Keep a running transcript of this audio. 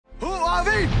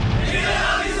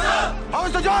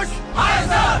the Josh? Hi,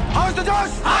 sir. How's the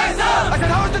Josh? Hi, sir. I said,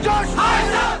 how's the Josh? Hi,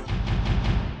 sir.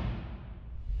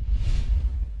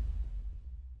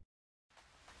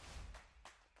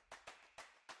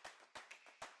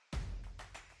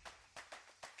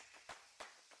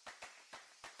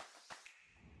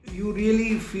 You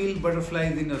really feel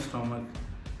butterflies in your stomach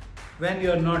when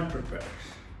you are not prepared.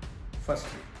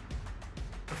 Firstly,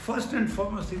 the first and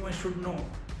foremost thing one should know,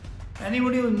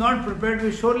 anybody who is not prepared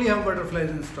will surely have butterflies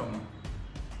in the stomach.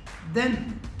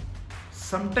 Then,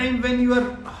 sometime when you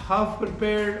are half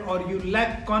prepared or you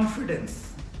lack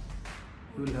confidence,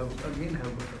 you will again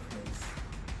have butterflies.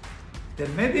 There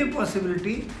may be a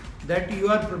possibility that you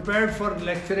are prepared for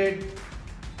lecturate,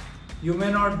 you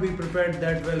may not be prepared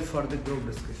that well for the group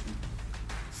discussion.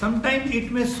 Sometimes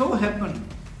it may so happen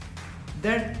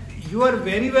that you are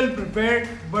very well prepared,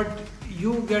 but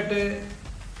you get a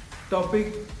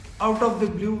topic out of the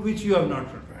blue which you have not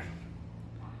prepared.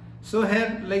 So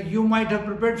here, like you might have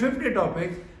prepared 50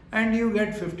 topics and you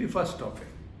get 51st topic.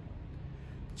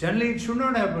 Generally, it should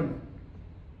not happen,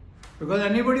 because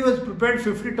anybody who has prepared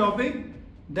 50 topics,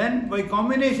 then by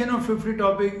combination of 50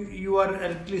 topics, you are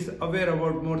at least aware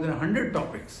about more than 100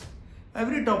 topics.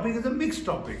 Every topic is a mixed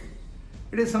topic.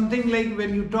 It is something like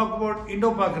when you talk about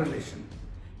Indo-Pak relation.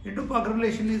 Indo-Pak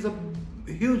relation is a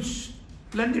huge,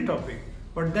 lengthy topic.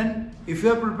 But then, if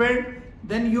you are prepared,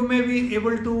 then you may be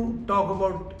able to talk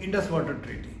about Indus Water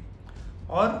Treaty.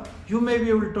 Or you may be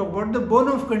able to talk about the bone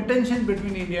of contention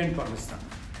between India and Pakistan.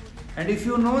 And if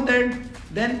you know that,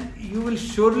 then you will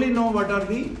surely know what are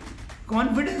the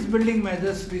confidence building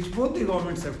measures which both the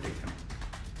governments have taken.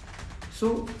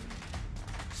 So,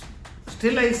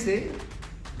 still I say,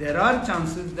 there are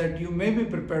chances that you may be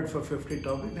prepared for 50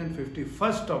 topics and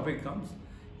 51st topic comes,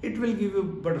 it will give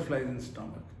you butterflies in the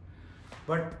stomach.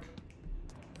 But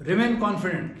remain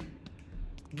confident.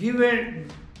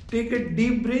 Take a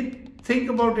deep breath, think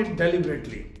about it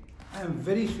deliberately. I am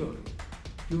very sure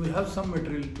you will have some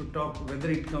material to talk, whether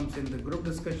it comes in the group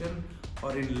discussion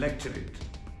or in lecturate.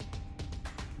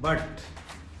 But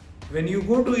when you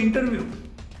go to interview,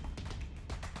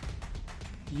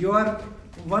 you are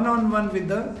one-on-one with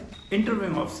the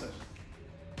interviewing officer.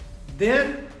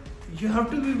 There you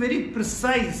have to be very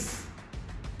precise.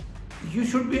 You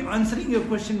should be answering your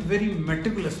question very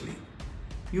meticulously.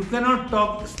 You cannot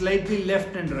talk slightly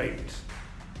left and right.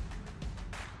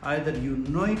 Either you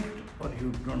know it or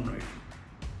you don't know it.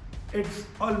 It's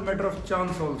all matter of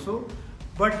chance also,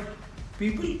 but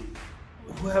people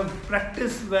who have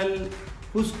practiced well,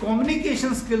 whose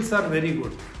communication skills are very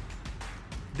good.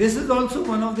 This is also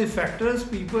one of the factors.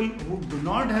 People who do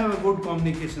not have a good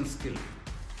communication skill,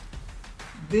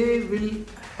 they will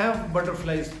have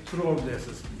butterflies throughout the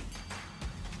SSB.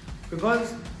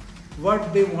 Because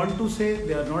what they want to say,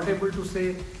 they are not able to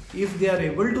say. If they are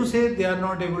able to say, they are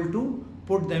not able to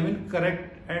put them in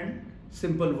correct and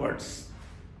simple words.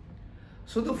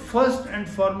 So the first and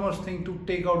foremost thing to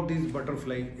take out these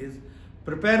butterflies is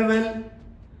prepare well,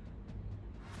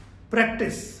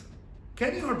 practice.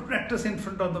 Can you not practice in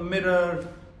front of the mirror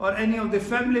or any of the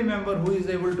family member who is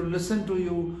able to listen to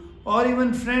you, or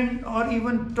even friend, or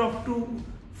even talk to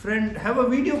friend, have a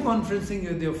video conferencing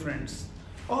with your friends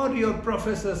or your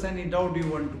professors, any doubt you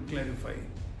want to clarify.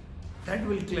 That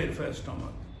will clarify your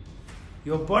stomach.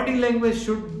 Your body language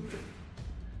should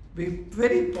be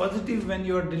very positive when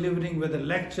you are delivering, whether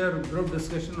lecture, group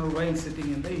discussion, or while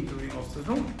sitting in the interviewing officer's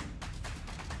room.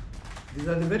 These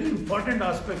are the very important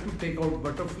aspects to take out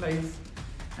butterflies.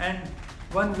 And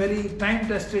one very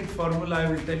time-tested formula I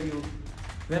will tell you,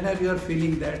 whenever you are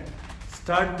feeling that,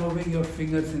 start moving your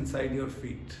fingers inside your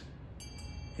feet,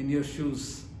 in your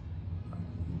shoes.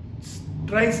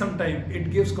 Try sometime,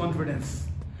 it gives confidence.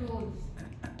 Toes.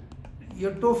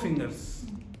 Your toe fingers.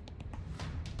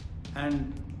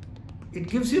 And it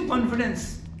gives you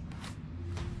confidence.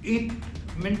 It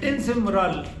maintains your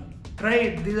morale. Try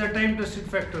it, these are time-tested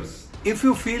factors. If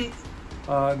you feel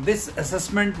this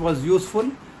assessment was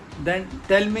useful, then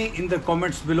tell me in the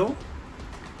comments below.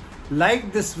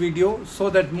 Like this video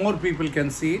so that more people can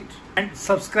see it, and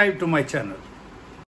subscribe to my channel.